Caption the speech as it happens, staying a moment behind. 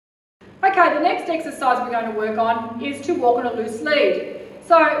Okay, the next exercise we're going to work on is to walk on a loose lead.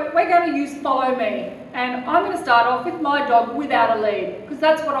 So we're going to use follow me, and I'm going to start off with my dog without a lead, because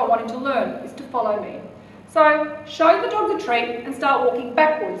that's what I want him to learn, is to follow me. So show the dog the treat and start walking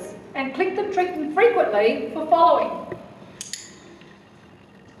backwards, and click the treat frequently for following.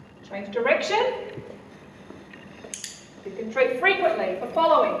 Change direction. Click the treat frequently for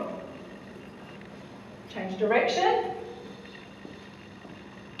following. Change direction.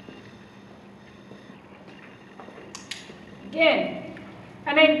 Again.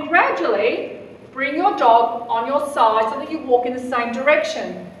 And then gradually bring your dog on your side so that you walk in the same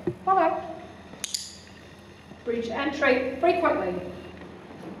direction. Follow. Bridge and treat frequently.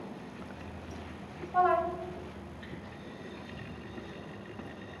 Follow.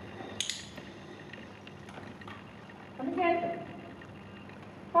 Come again.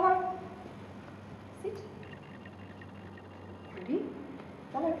 Follow. Sit. Ready?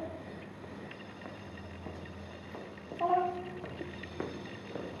 Follow. Follow.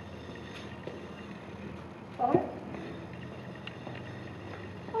 Follow.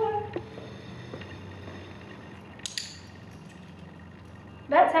 Follow.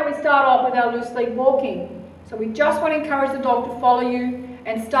 That's how we start off with our loose lead walking. So we just want to encourage the dog to follow you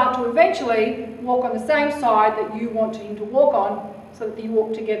and start to eventually walk on the same side that you want him to walk on, so that you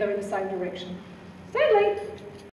walk together in the same direction. Stanley.